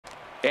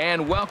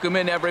And welcome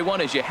in, everyone.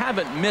 As you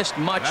haven't missed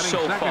much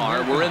so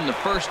far, we're in the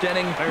first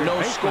inning,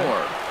 no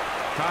score.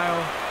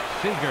 Kyle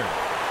Seager.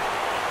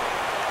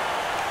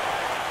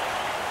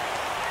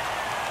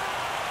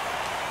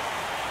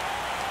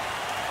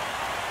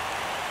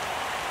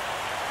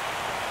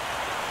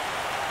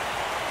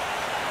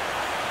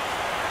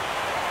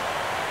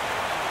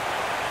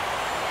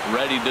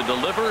 Ready to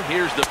deliver.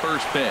 Here's the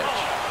first pitch.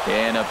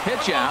 And a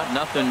pitch out.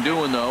 Nothing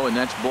doing, though, and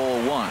that's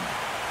ball one.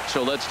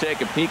 So let's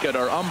take a peek at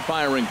our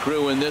umpiring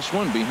crew in this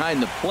one.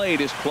 Behind the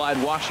plate is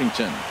Clyde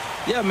Washington.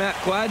 Yeah, Matt,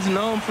 Clyde's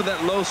known for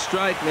that low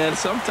strike, man.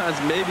 Sometimes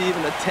maybe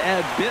even a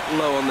tad bit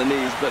low on the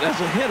knees. But as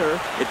a hitter,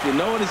 if you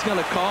know what he's going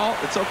to call,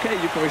 it's okay.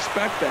 You can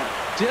respect that.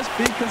 Just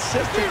be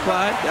consistent,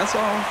 Clyde. That's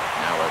all.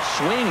 Now a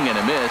swing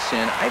and a miss,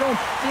 and I don't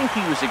think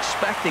he was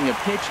expecting a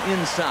pitch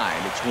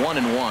inside. It's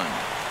 1-1.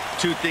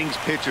 Two things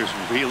pitchers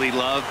really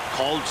love: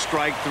 called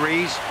strike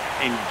threes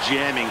and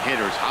jamming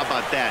hitters. How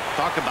about that?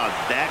 Talk about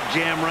that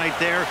jam right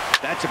there.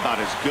 That's about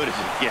as good as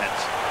it gets.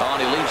 Oh,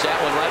 and he leaves that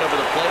one right over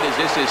the plate as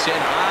this is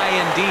sent high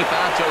and deep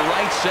out to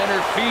right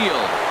center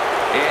field.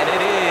 And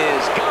it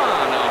is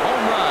gone. A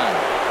home run.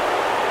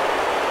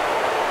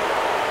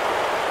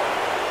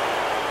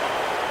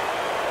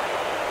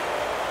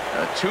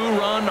 A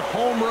two-run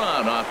home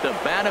run off the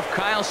bat of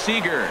Kyle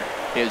Seager.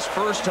 His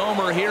first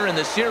homer here in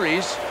the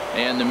series.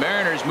 And the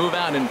Mariners move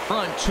out in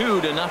front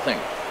 2-0.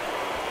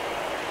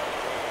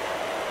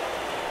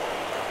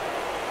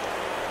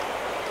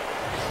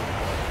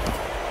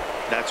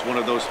 That's one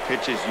of those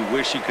pitches you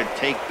wish you could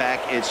take back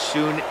as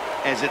soon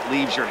as it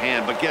leaves your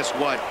hand. But guess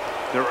what?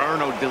 There are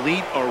no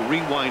delete or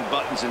rewind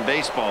buttons in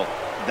baseball.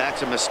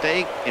 That's a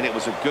mistake, and it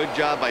was a good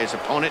job by his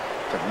opponent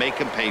to make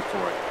him pay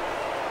for it.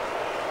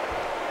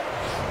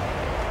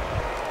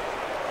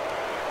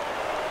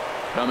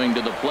 Coming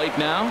to the plate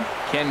now,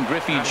 Ken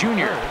Griffey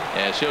Jr.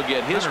 as he'll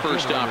get his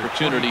first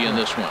opportunity in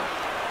this one.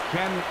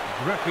 Ken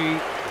Griffey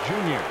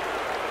Jr.